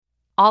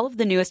All of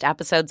the newest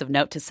episodes of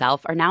Note to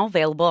Self are now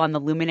available on the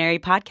Luminary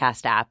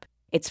podcast app.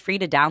 It's free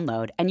to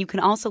download, and you can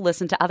also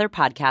listen to other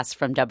podcasts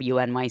from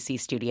WNYC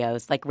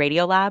Studios like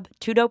Radiolab,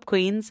 Two Dope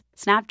Queens,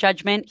 Snap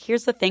Judgment,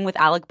 Here's the Thing with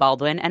Alec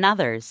Baldwin, and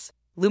others.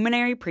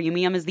 Luminary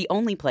Premium is the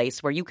only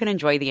place where you can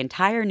enjoy the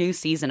entire new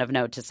season of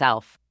Note to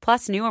Self,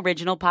 plus new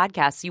original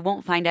podcasts you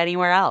won't find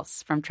anywhere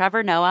else, from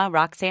Trevor Noah,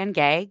 Roxanne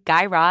Gay,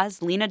 Guy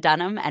Raz, Lena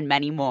Dunham, and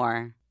many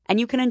more. And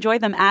you can enjoy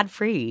them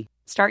ad-free.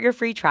 Start your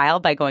free trial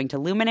by going to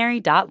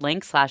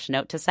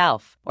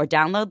luminary.link/note-to-self or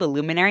download the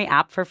Luminary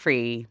app for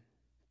free.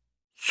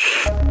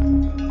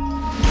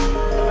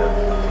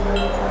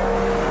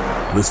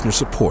 Listener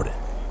supported.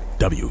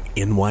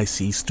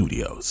 WNYC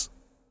Studios.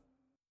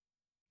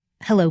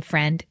 Hello,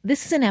 friend.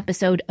 This is an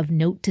episode of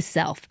Note to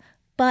Self,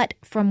 but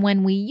from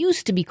when we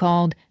used to be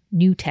called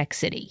New Tech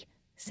City.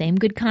 Same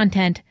good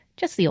content,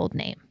 just the old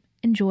name.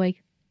 Enjoy.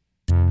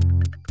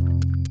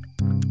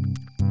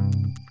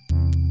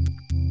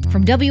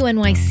 From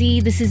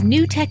WNYC, this is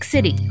New Tech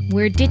City,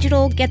 where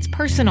digital gets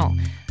personal.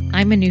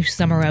 I'm Manoush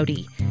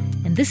Zomorodi,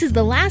 and this is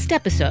the last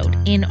episode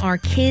in our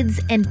Kids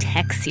and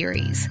Tech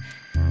series.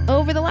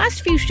 Over the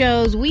last few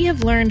shows, we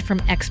have learned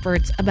from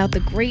experts about the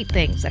great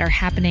things that are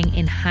happening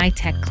in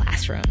high-tech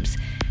classrooms,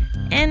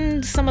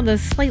 and some of the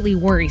slightly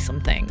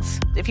worrisome things.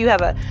 If you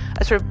have a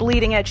sort of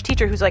bleeding-edge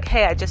teacher who's like,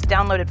 hey, I just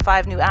downloaded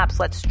 5 new apps,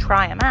 let's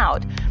try them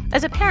out,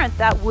 as a parent,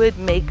 that would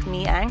make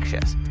me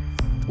anxious.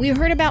 We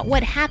heard about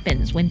what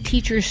happens when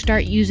teachers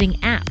start using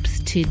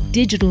apps to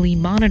digitally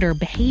monitor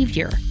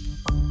behavior.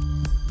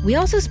 We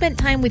also spent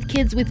time with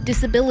kids with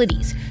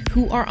disabilities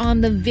who are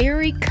on the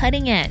very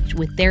cutting edge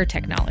with their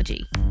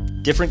technology.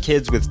 Different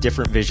kids with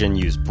different vision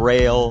use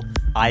Braille,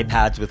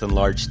 iPads with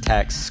enlarged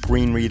text,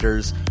 screen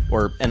readers,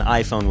 or an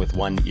iPhone with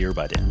one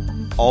earbud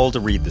in, all to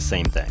read the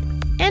same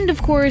thing. And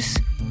of course,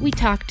 we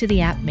talked to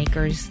the app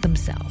makers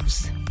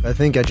themselves. I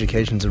think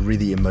education's a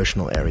really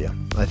emotional area.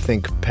 I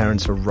think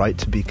parents are right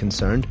to be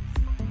concerned.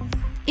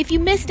 If you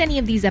missed any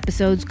of these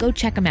episodes, go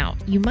check them out.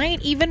 You might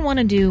even want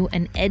to do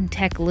an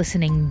EdTech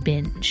listening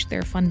binge.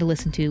 They're fun to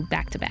listen to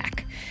back to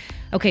back.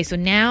 Okay, so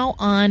now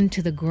on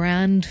to the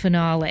grand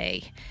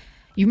finale.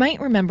 You might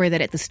remember that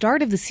at the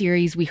start of the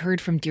series, we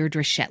heard from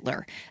Deirdre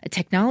Shetler, a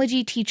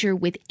technology teacher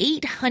with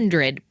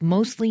 800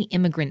 mostly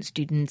immigrant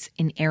students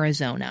in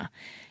Arizona.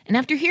 And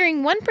after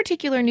hearing one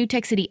particular New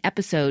Tech City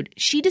episode,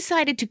 she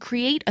decided to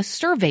create a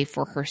survey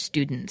for her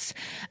students.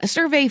 A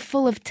survey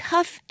full of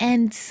tough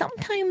and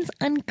sometimes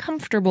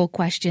uncomfortable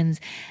questions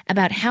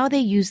about how they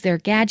use their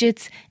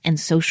gadgets and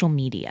social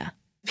media.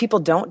 People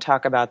don't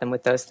talk about them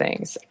with those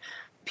things.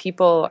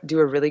 People do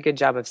a really good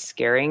job of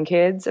scaring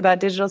kids about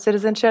digital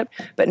citizenship,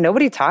 but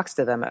nobody talks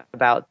to them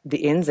about the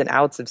ins and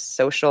outs of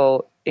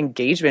social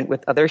engagement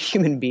with other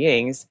human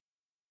beings.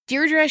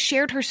 Deirdre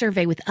shared her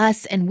survey with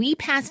us, and we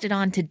passed it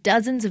on to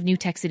dozens of New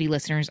Tech City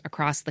listeners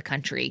across the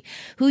country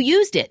who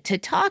used it to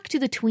talk to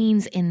the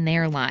tweens in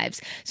their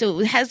lives. So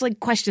it has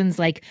questions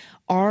like,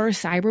 are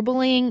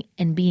cyberbullying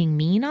and being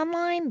mean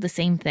online the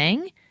same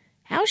thing?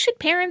 How should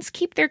parents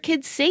keep their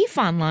kids safe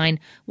online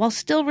while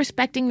still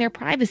respecting their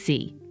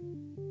privacy?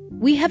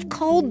 We have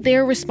culled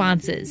their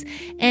responses,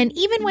 and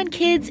even when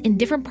kids in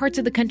different parts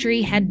of the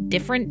country had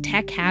different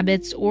tech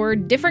habits or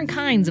different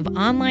kinds of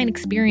online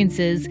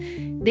experiences,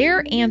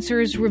 their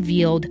answers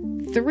revealed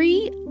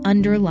 3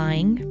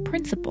 underlying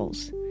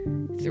principles.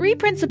 3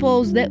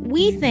 principles that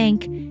we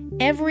think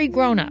every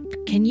grown-up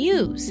can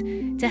use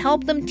to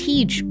help them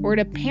teach or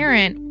to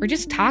parent or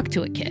just talk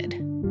to a kid.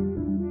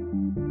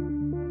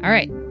 All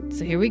right,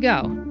 so here we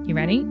go. You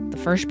ready? The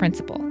first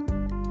principle.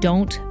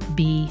 Don't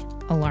be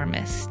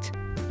alarmist.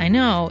 I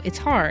know, it's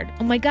hard.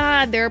 Oh my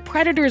God, there are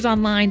predators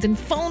online and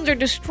phones are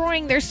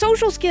destroying their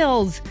social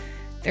skills.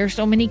 There are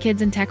so many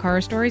kids and tech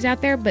horror stories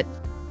out there, but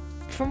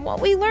from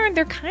what we learned,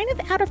 they're kind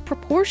of out of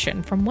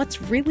proportion from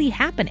what's really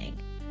happening.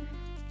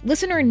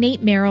 Listener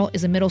Nate Merrill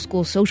is a middle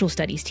school social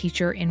studies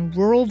teacher in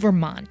rural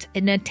Vermont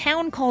in a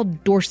town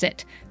called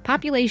Dorset,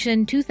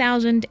 population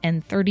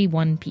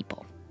 2,031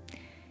 people.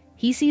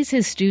 He sees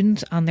his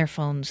students on their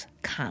phones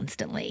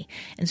constantly.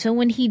 And so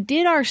when he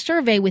did our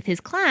survey with his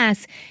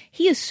class,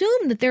 he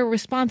assumed that their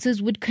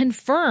responses would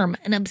confirm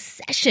an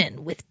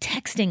obsession with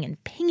texting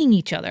and pinging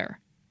each other.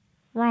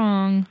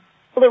 Wrong.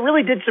 Well, it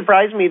really did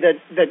surprise me that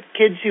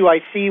kids who I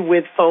see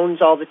with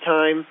phones all the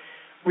time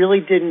really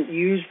didn't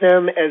use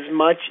them as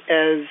much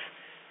as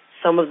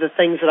some of the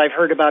things that I've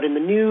heard about in the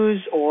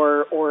news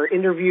or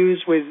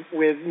interviews with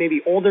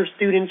maybe older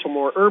students or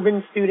more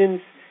urban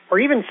students or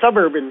even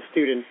suburban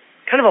students.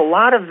 Kind of a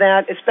lot of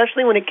that,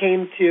 especially when it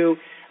came to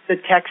the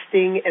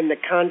texting and the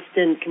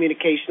constant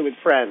communication with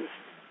friends.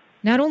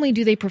 Not only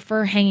do they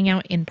prefer hanging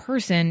out in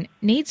person,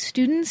 Nate's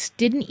students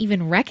didn't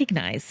even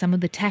recognize some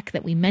of the tech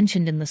that we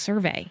mentioned in the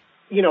survey.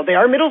 You know, they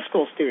are middle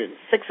school students,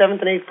 6th,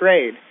 7th, and 8th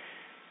grade.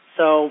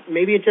 So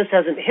maybe it just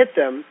hasn't hit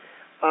them.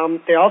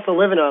 They also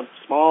live in a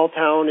small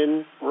town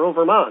in rural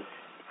Vermont.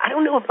 I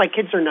don't know if my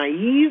kids are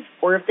naive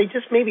or if they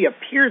just maybe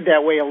appeared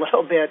that way a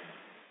little bit.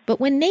 But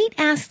when Nate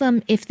asked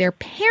them if their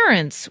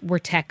parents were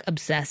tech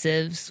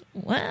obsessives,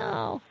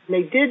 well...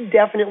 They did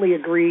definitely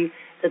agree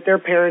that their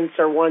parents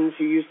are ones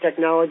who use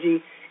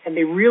technology, and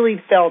they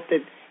really felt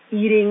that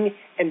eating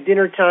and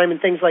dinner time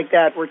and things like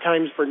that were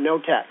times for no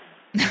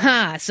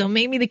tech. So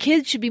maybe the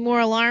kids should be more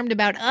alarmed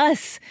about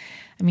us.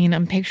 I mean,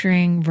 I'm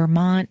picturing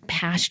Vermont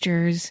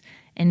pastures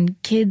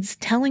and kids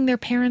telling their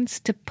parents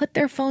to put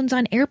their phones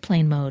on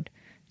airplane mode.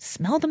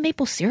 Smell the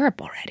maple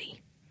syrup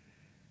already.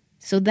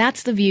 So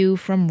that's the view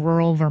from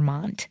rural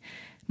Vermont.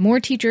 More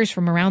teachers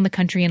from around the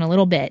country in a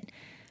little bit.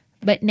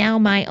 But now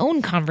my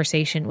own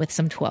conversation with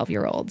some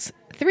 12-year-olds.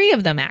 3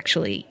 of them,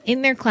 actually,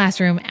 in their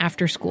classroom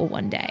after school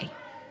one day.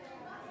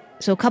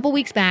 So a couple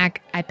weeks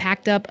back, I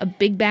packed up a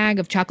big bag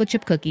of chocolate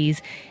chip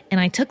cookies, and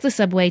I took the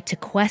subway to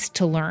Quest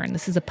to Learn.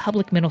 This is a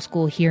public middle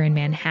school here in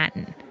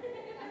Manhattan.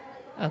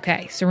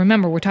 Okay, so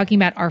remember, we're talking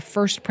about our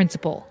first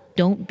principle.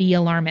 Don't be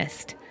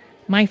alarmist.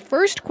 My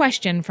first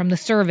question from the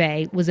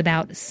survey was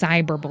about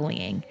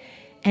cyberbullying.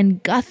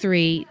 And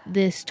Guthrie,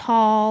 this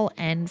tall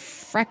and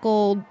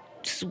freckled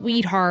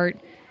sweetheart,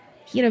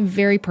 he had a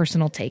very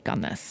personal take on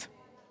this.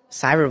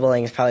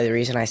 Cyberbullying is probably the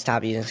reason I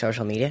stopped using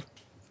social media.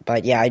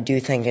 But yeah, I do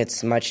think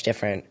it's much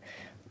different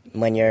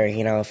when you're,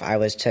 if I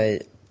was to,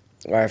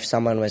 or if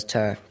someone was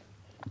to,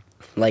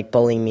 like,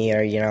 bully me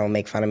or,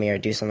 make fun of me or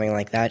do something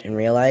like that in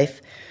real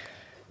life,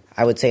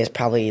 I would say it's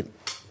probably,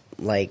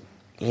 like,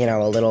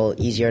 a little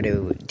easier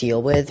to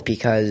deal with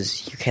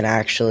because you can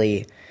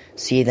actually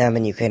see them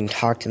and you can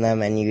talk to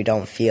them and you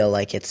don't feel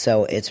like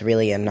it's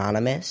really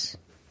anonymous.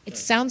 It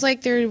sounds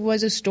like there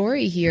was a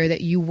story here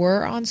that you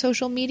were on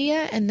social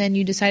media and then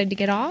you decided to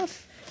get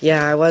off?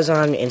 Yeah, I was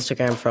on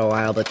Instagram for a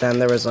while, but then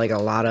there was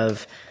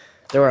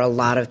there were a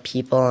lot of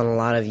people and a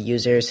lot of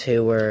users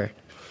who were,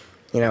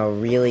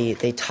 really,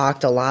 they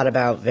talked a lot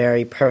about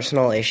very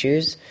personal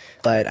issues,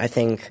 but I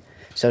think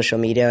social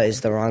media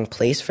is the wrong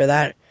place for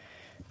that.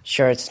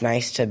 Sure, it's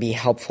nice to be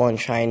helpful and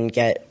try and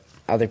get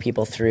other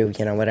people through,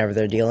 whatever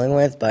they're dealing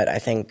with, but I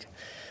think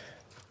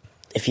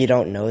if you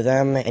don't know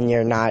them and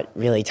you're not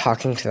really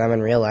talking to them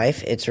in real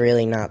life, it's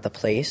really not the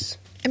place.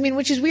 I mean,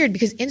 which is weird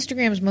because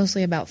Instagram is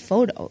mostly about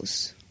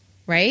photos,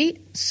 right?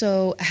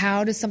 So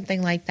how does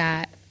something like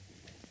that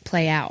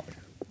play out?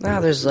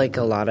 Well, there's a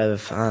lot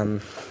of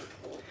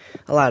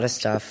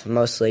stuff,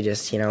 mostly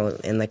just,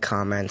 in the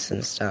comments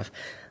and stuff.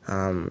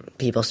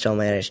 People still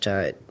manage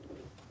to,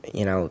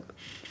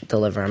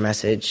 deliver a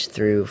message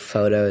through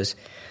photos,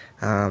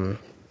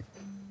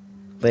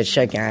 which,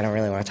 again, I don't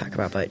really want to talk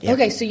about, but yeah.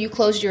 Okay, so you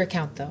closed your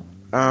account, though?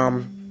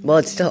 Well,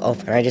 it's still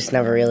open. I just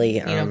never really,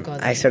 don't go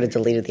there. I sort of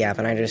deleted the app,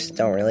 and I just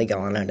don't really go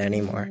on it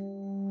anymore.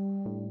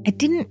 I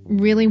didn't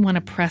really want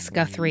to press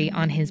Guthrie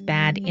on his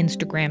bad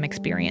Instagram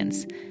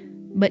experience.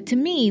 But to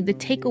me, the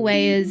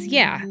takeaway is,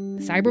 yeah,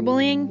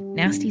 cyberbullying,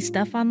 nasty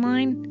stuff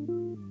online,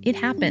 it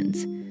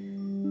happens.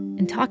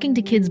 And talking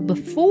to kids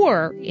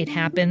before it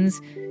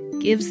happens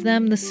gives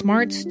them the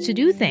smarts to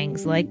do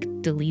things like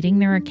deleting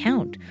their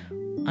account,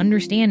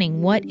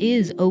 understanding what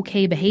is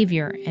okay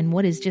behavior and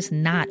what is just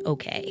not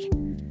okay.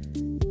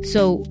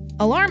 So,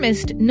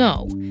 alarmist,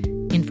 no.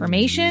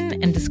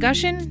 Information and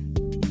discussion,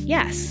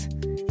 yes.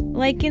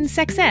 Like in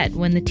sex ed,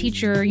 when the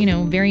teacher,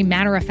 very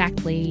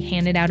matter-of-factly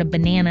handed out a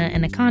banana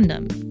and a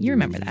condom. You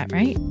remember that,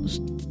 right? It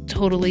was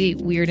totally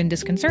weird and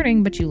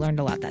disconcerting, but you learned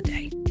a lot that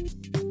day.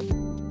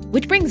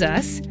 Which brings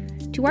us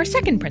to our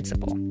second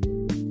principle.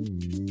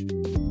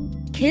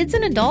 Kids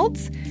and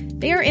adults,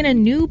 they are in a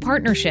new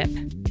partnership.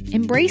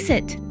 Embrace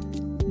it.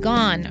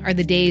 Gone are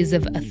the days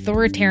of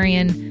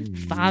authoritarian,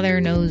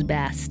 father knows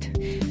best.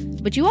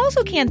 But you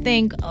also can't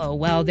think, oh,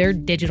 well, they're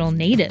digital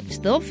natives.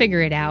 They'll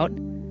figure it out.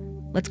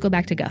 Let's go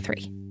back to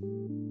Guthrie.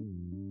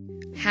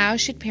 How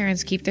should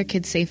parents keep their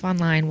kids safe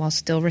online while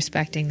still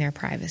respecting their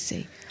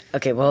privacy?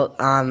 Okay, well,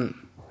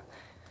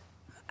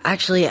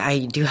 actually,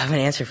 I do have an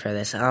answer for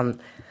this.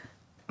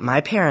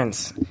 My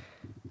parents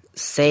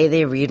say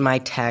they read my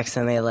texts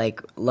and they,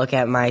 look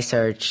at my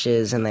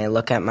searches and they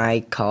look at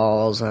my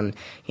calls and,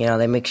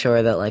 they make sure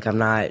that, I'm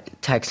not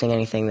texting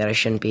anything that I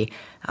shouldn't be.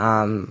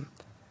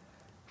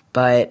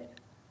 But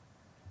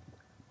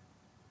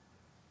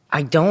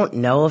I don't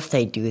know if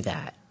they do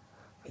that.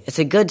 It's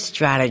a good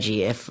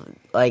strategy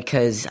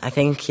because I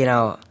think,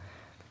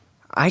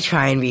 I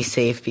try and be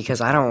safe because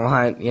I don't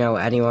want,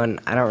 anyone,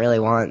 I don't really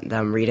want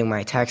them reading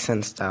my texts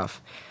and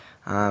stuff.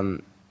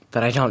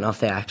 But I don't know if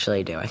they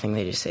actually do. I think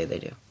they just say they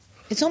do.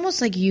 It's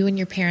almost like you and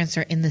your parents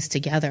are in this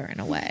together in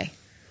a way.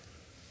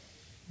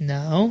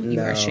 No? You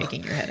are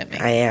shaking your head at me.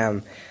 I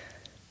am.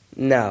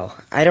 No,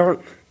 I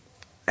don't.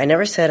 I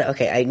never said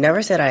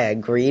I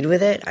agreed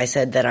with it. I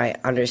said that I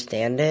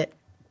understand it.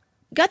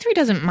 Guthrie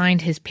doesn't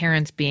mind his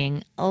parents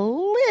being a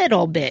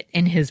little bit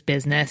in his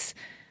business.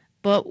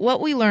 But what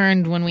we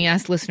learned when we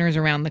asked listeners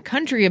around the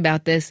country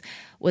about this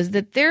was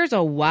that there's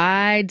a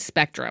wide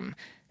spectrum.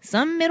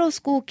 Some middle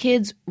school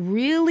kids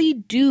really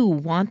do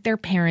want their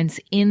parents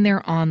in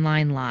their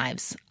online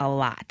lives a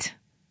lot.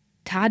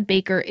 Todd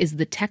Baker is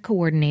the tech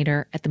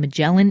coordinator at the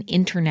Magellan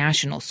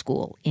International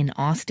School in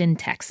Austin,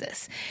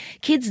 Texas.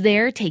 Kids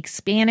there take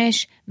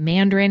Spanish,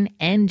 Mandarin,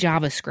 and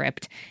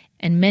JavaScript,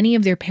 and many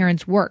of their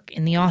parents work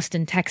in the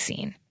Austin tech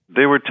scene.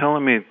 They were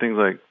telling me things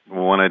like,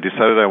 when I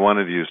decided I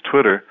wanted to use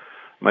Twitter,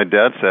 my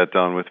dad sat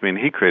down with me and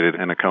he created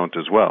an account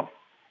as well.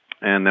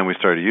 And then we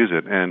started to use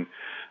it, and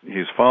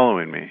he's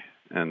following me.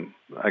 And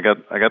I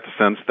got the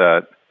sense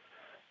that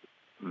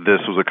this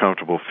was a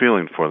comfortable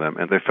feeling for them,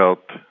 and they felt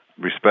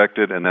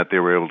respected and that they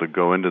were able to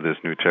go into this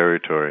new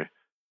territory.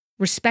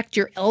 Respect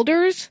your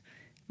elders?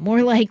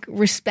 More like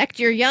respect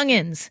your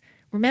youngins.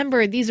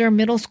 Remember, these are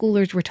middle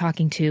schoolers we're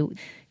talking to.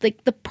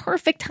 Like the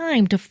perfect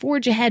time to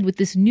forge ahead with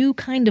this new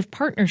kind of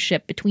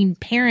partnership between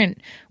parent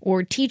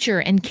or teacher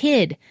and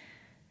kid.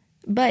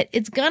 But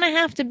it's gonna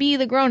have to be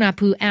the grown-up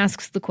who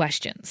asks the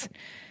questions.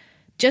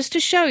 Just to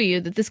show you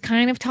that this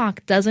kind of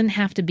talk doesn't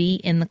have to be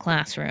in the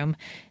classroom,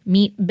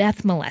 meet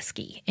Beth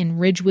Molesky in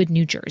Ridgewood,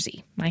 New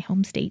Jersey, my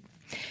home state.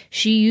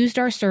 She used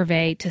our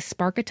survey to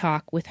spark a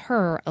talk with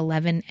her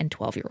 11 and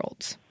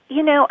 12-year-olds.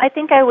 You know, I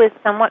think I was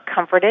somewhat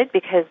comforted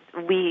because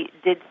we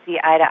did see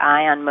eye to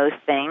eye on most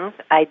things.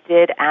 I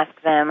did ask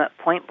them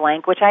point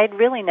blank, which I had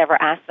really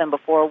never asked them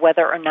before,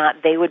 whether or not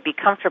they would be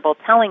comfortable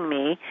telling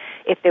me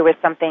if there was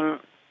something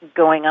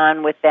going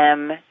on with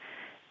them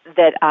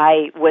that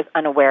I was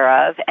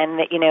unaware of, and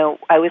that, you know,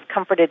 I was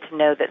comforted to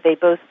know that they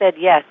both said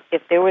yes.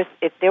 If there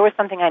was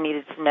something I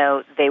needed to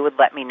know, they would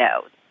let me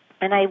know.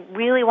 And I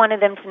really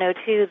wanted them to know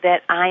too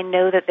that I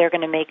know that they're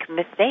going to make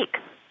mistakes,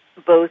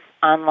 both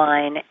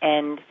online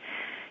and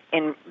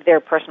in their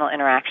personal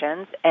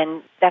interactions,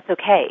 and that's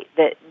okay.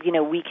 That, you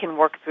know, we can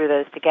work through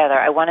those together.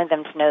 I wanted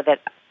them to know that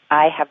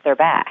I have their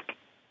back.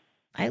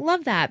 I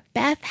love that.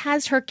 Beth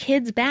has her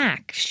kids'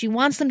 back. She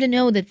wants them to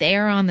know that they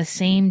are on the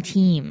same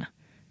team.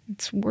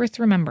 It's worth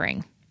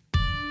remembering.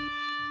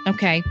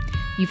 Okay,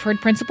 you've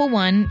heard Principle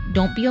 1,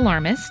 don't be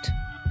alarmist.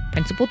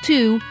 Principle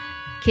 2,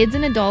 kids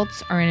and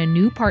adults are in a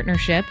new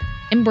partnership.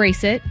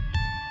 Embrace it.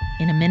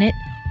 In a minute,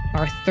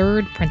 our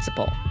third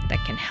principle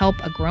that can help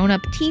a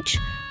grown-up teach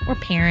or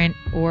parent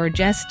or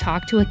just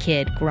talk to a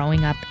kid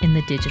growing up in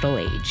the digital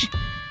age.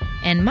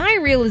 And my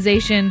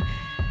realization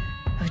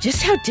of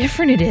just how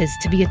different it is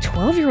to be a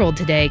 12-year-old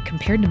today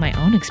compared to my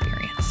own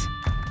experience.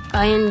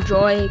 I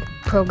enjoy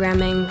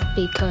programming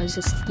because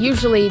it's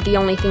usually the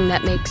only thing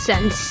that makes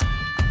sense.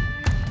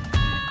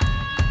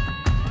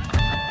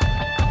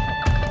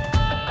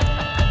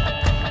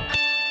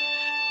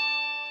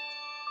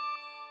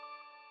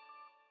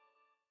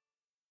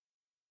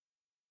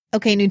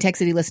 Okay, New Tech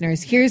City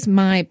listeners, here's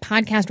my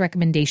podcast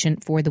recommendation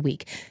for the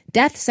week.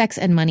 Death, Sex,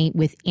 and Money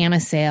with Anna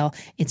Sale.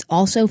 It's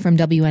also from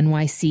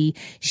WNYC.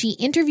 She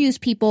interviews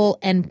people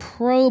and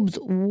probes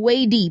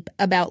way deep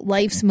about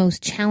life's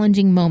most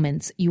challenging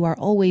moments. You are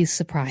always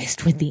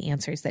surprised with the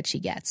answers that she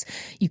gets.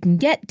 You can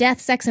get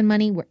Death, Sex, and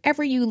Money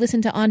wherever you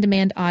listen to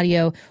on-demand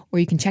audio, or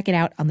you can check it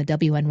out on the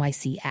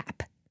WNYC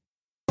app.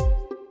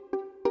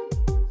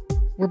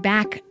 We're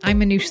back. I'm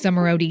Manoush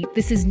Zomorodi.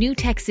 This is New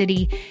Tech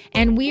City,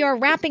 and we are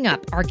wrapping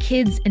up our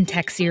Kids and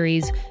Tech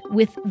series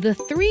with the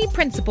 3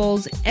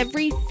 principles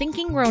every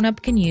thinking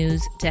grown-up can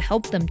use to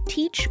help them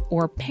teach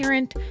or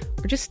parent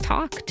or just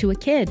talk to a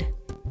kid.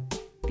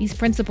 These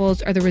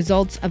principles are the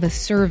results of a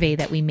survey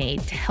that we made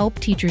to help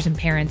teachers and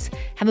parents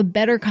have a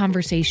better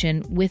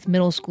conversation with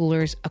middle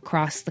schoolers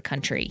across the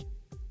country.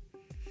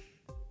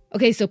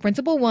 Okay, so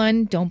Principle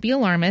 1, don't be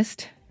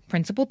alarmist.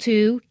 Principle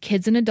 2,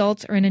 kids and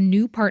adults are in a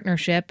new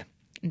partnership.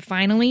 And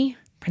finally,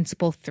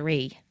 Principle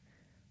 3.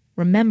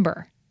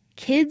 Remember,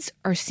 kids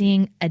are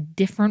seeing a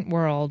different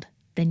world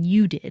than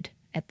you did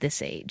at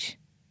this age.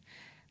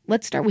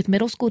 Let's start with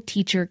middle school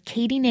teacher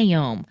Katie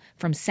Naom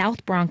from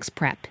South Bronx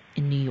Prep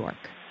in New York.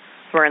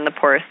 We're in the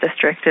poorest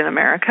district in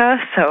America,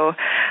 so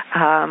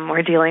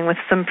we're dealing with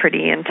some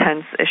pretty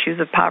intense issues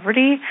of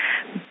poverty.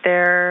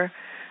 They're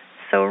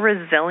so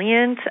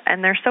resilient,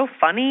 and they're so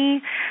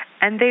funny,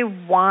 and they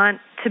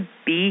want to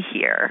be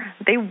here.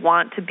 They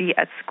want to be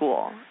at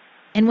school.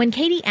 And when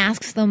Katie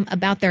asks them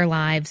about their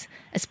lives,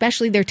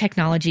 especially their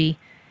technology,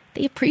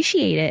 they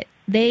appreciate it.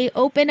 They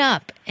open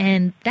up.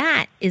 And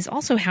that is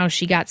also how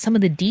she got some of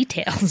the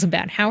details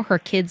about how her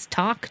kids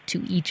talk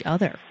to each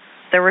other.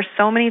 There were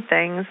so many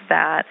things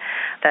that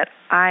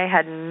I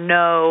had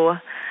no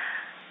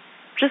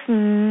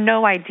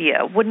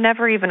idea, would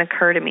never even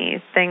occur to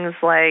me. Things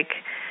like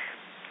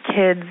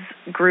kids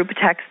group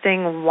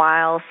texting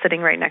while sitting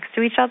right next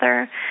to each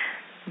other.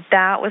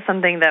 That was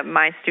something that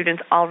my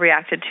students all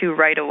reacted to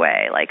right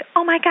away. Like,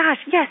 oh my gosh,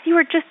 yes, you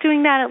were just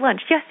doing that at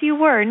lunch. Yes, you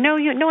were. No,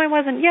 I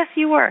wasn't. Yes,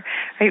 you were.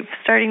 Right?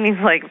 Starting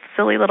these like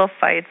silly little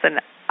fights.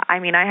 And I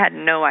mean, I had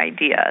no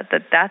idea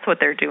that that's what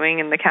they're doing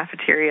in the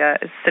cafeteria,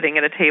 is sitting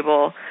at a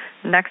table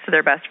next to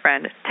their best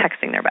friend,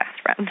 texting their best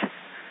friend.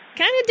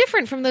 Kind of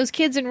different from those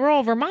kids in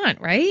rural Vermont,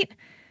 right?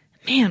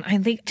 Man, I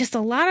think just a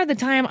lot of the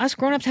time us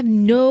grown-ups have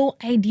no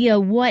idea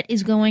what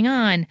is going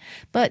on,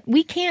 but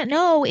we can't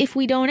know if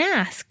we don't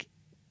ask.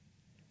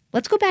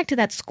 Let's go back to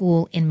that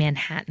school in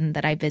Manhattan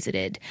that I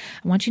visited.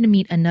 I want you to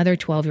meet another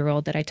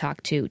 12-year-old that I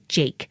talked to,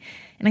 Jake.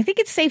 And I think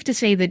it's safe to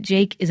say that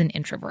Jake is an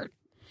introvert.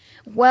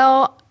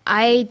 Well,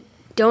 I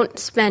don't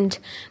spend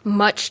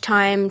much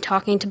time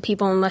talking to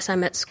people unless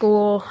I'm at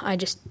school. I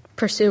just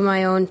pursue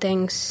my own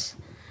things.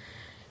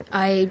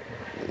 I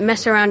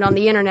mess around on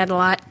the internet a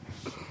lot.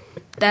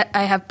 that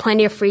I have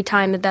plenty of free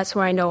time, and that's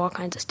where I know all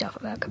kinds of stuff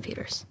about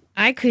computers.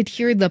 I could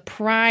hear the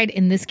pride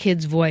in this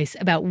kid's voice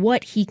about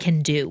what he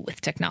can do with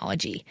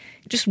technology.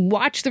 Just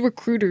watch the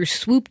recruiters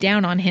swoop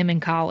down on him in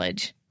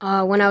college.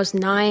 When I was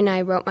 9,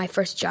 I wrote my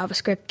first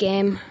JavaScript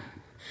game.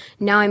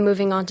 Now I'm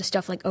moving on to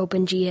stuff like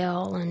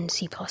OpenGL and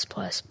C++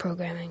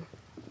 programming.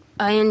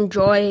 I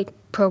enjoy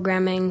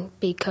programming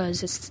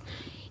because it's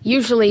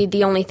usually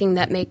the only thing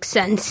that makes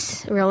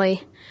sense,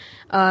 really.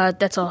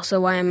 That's also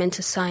why I'm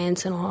into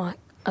science and all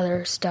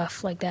other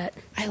stuff like that.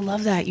 I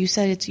love that. You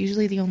said it's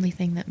usually the only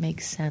thing that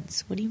makes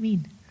sense. What do you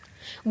mean?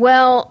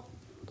 Well,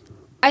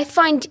 I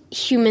find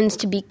humans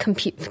to be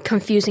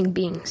confusing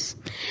beings.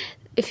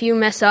 If you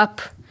mess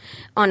up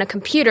on a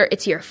computer,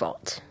 it's your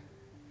fault.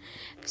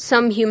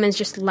 Some humans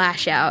just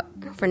lash out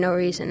for no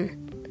reason.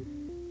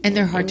 And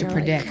they're hard to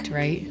predict,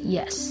 right?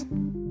 Yes.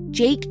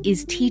 Jake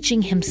is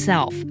teaching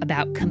himself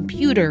about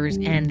computers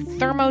and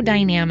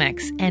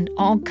thermodynamics and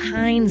all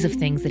kinds of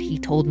things that he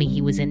told me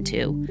he was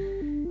into.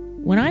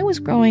 When I was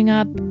growing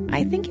up,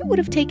 I think it would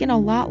have taken a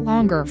lot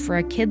longer for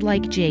a kid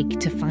like Jake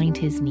to find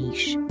his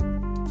niche.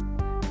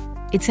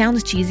 It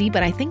sounds cheesy,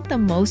 but I think the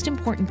most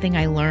important thing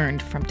I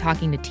learned from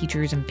talking to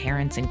teachers and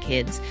parents and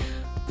kids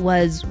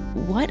was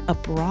what a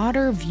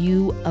broader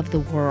view of the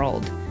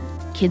world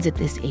kids at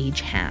this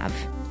age have.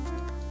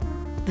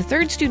 The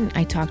third student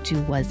I talked to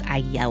was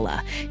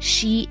Ayala.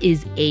 She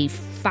is a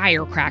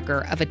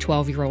firecracker of a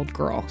 12-year-old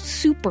girl,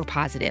 super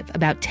positive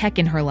about tech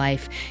in her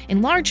life,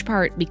 in large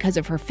part because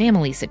of her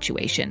family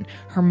situation.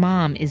 Her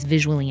mom is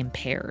visually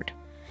impaired.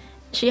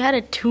 She had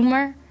a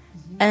tumor,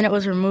 and it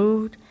was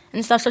removed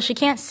and stuff, so she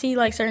can't see,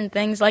 like, certain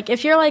things. Like,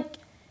 if you're, like,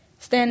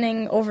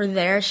 standing over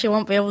there, she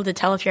won't be able to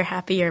tell if you're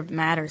happy or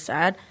mad or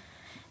sad.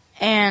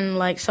 And,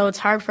 like, so it's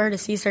hard for her to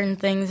see certain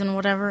things and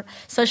whatever.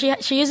 So she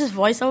uses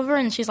voiceover,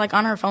 and she's, like,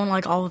 on her phone,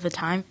 like, all of the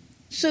time.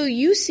 So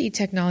you see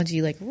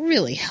technology, like,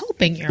 really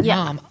helping your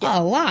mom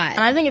a lot. And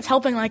I think it's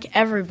helping, like,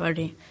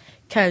 everybody.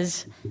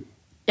 Because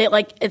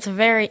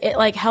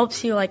it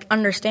helps you, like,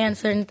 understand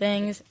certain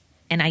things.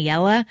 And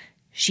Ayala,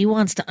 she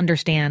wants to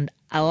understand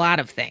a lot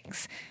of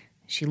things.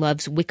 She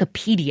loves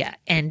Wikipedia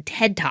and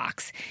TED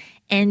Talks.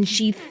 And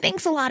she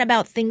thinks a lot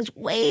about things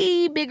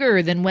way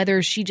bigger than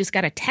whether she just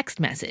got a text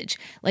message.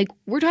 Like,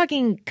 we're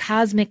talking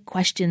cosmic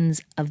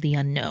questions of the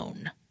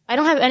unknown. I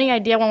don't have any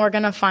idea when we're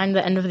going to find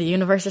the end of the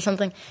universe or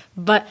something,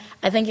 but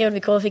I think it would be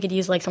cool if we could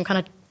use, like, some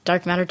kind of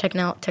dark matter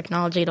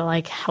technology to,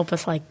 like, help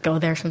us, like, go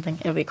there or something.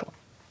 It would be cool.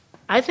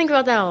 I think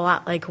about that a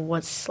lot, like,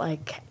 what's,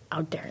 like,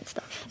 out there and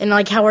stuff. And,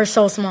 like, how we're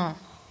so small.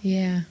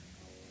 Yeah.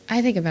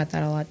 I think about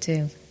that a lot,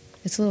 too.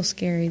 It's a little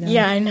scary, though.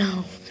 Yeah, I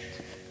know.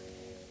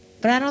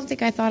 But I don't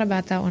think I thought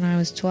about that when I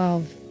was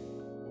 12.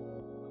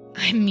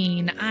 I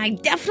mean, I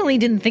definitely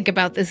didn't think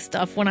about this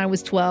stuff when I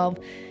was 12.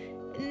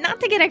 Not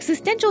to get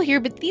existential here,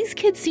 but these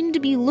kids seem to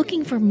be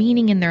looking for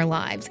meaning in their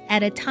lives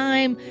at a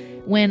time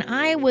when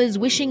I was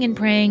wishing and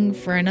praying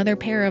for another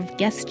pair of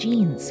Guess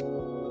jeans.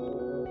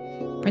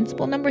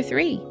 Principle number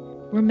 3,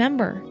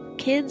 remember,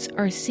 kids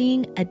are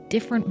seeing a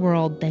different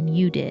world than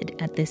you did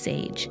at this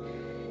age.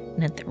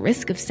 And at the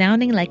risk of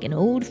sounding like an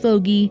old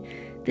fogey,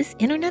 this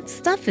internet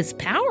stuff is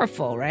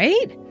powerful,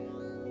 right?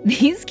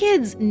 These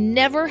kids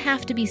never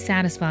have to be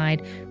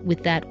satisfied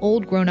with that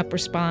old grown-up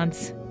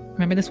response.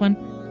 Remember this one?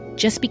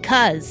 Just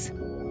because.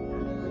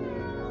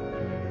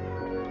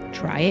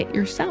 Try it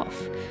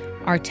yourself.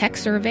 Our tech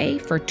survey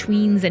for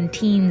tweens and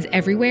teens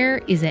everywhere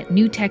is at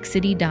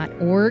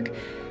newtechcity.org.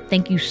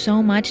 Thank you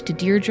so much to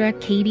Deirdre,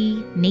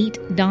 Katie, Nate,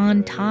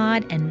 Don,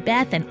 Todd, and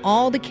Beth, and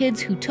all the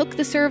kids who took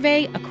the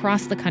survey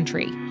across the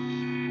country.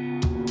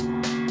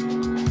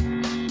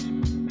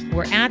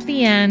 We're at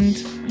the end,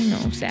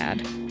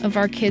 sad, of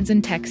our Kids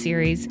in Tech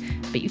series,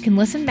 but you can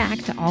listen back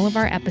to all of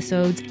our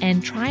episodes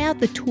and try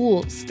out the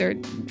tools. There's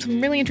some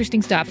really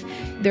interesting stuff.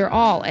 They're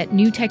all at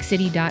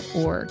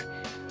newtechcity.org.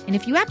 And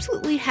if you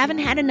absolutely haven't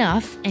had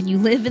enough and you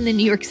live in the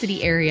New York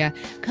City area,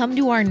 come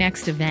to our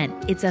next event.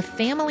 It's a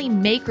Family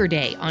Maker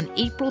Day on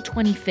April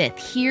 25th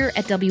here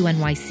at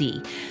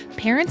WNYC.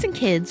 Parents and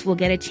kids will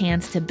get a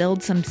chance to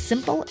build some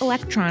simple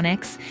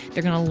electronics.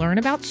 They're going to learn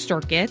about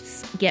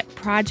circuits, get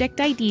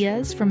project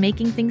ideas for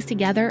making things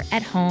together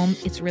at home.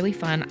 It's really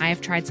fun. I have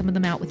tried some of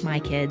them out with my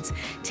kids.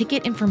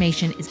 Ticket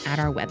information is at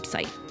our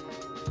website.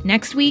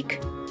 Next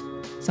week,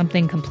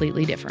 something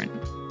completely different.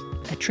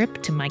 A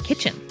trip to my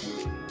kitchen.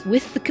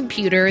 With the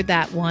computer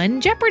that won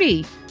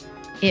Jeopardy!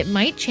 It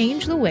might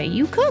change the way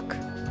you cook.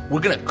 We're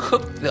going to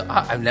cook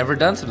I've never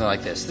done something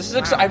like this.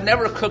 I've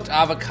never cooked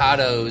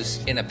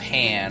avocados in a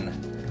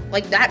pan.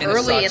 Like that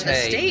early in the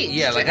stage.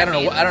 Yeah, like I don't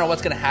know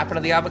what's going to happen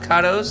to the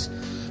avocados,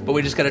 but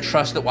we just got to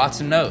trust that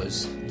Watson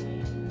knows.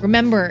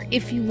 Remember,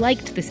 if you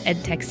liked this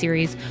EdTech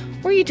series,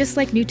 or you just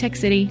like New Tech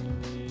City,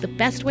 the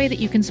best way that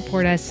you can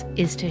support us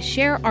is to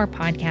share our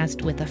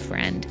podcast with a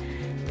friend.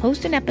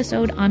 Post an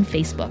episode on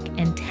Facebook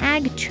and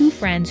tag 2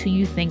 friends who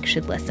you think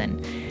should listen.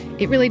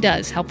 It really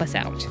does help us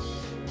out.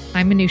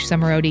 I'm Manoush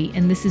Zomorodi,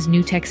 and this is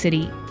New Tech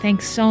City.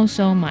 Thanks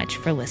so much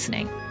for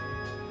listening.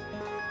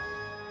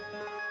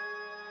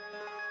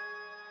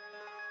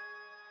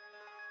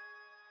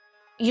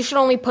 you should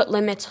only put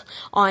limits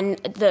on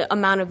the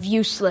amount of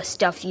useless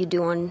stuff you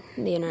do on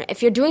the internet.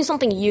 If you're doing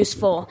something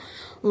useful,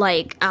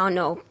 like, I don't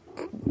know,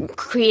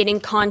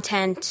 creating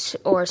content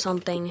or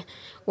something,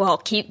 well,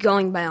 keep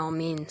going by all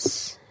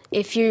means.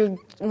 If you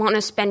want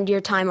to spend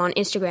your time on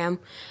Instagram,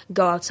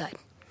 go outside.